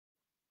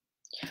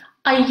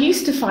I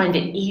used to find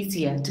it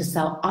easier to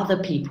sell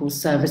other people's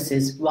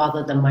services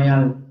rather than my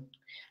own.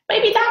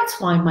 Maybe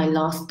that's why my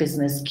last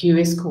business,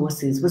 Curious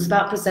Courses, was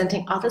about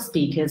presenting other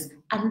speakers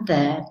and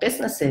their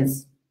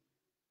businesses.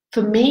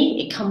 For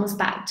me, it comes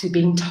back to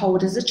being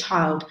told as a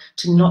child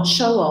to not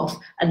show off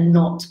and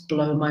not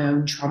blow my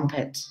own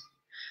trumpet.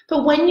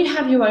 But when you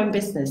have your own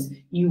business,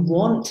 you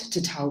want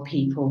to tell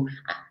people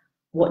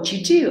what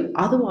you do,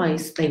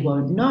 otherwise they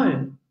won't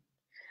know.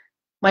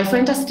 My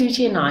friend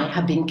Astuti and I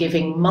have been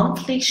giving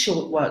monthly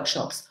short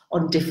workshops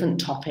on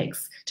different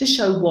topics to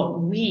show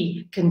what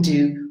we can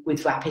do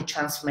with rapid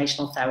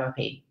transformational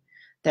therapy.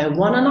 They're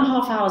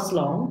 1.5 hours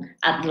long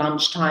at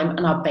lunchtime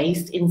and are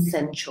based in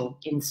Central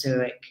in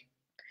Zurich.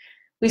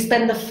 We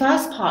spend the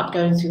first part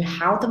going through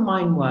how the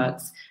mind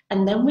works,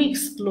 and then we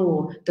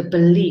explore the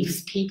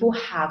beliefs people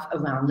have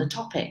around the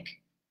topic.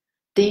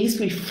 These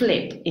we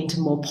flip into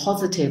more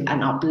positive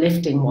and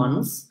uplifting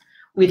ones.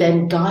 We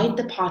then guide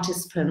the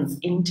participants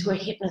into a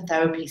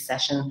hypnotherapy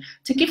session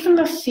to give them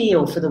a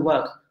feel for the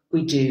work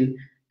we do,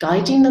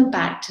 guiding them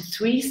back to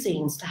 3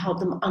 scenes to help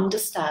them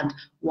understand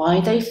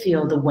why they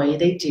feel the way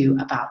they do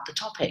about the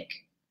topic.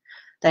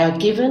 They are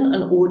given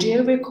an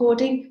audio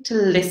recording to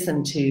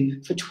listen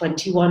to for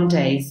 21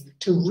 days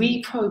to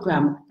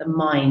reprogram the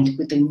mind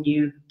with the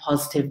new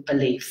positive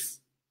beliefs.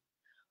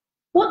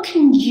 What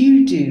can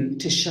you do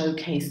to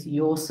showcase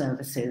your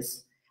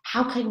services?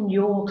 How can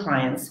your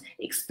clients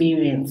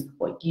experience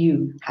what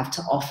you have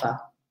to offer?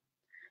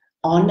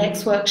 Our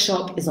next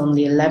workshop is on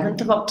the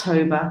 11th of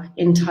October,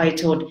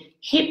 entitled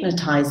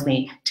Hypnotize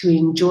Me to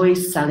Enjoy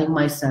Selling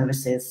My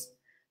Services.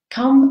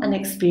 Come and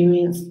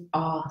experience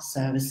our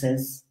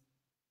services.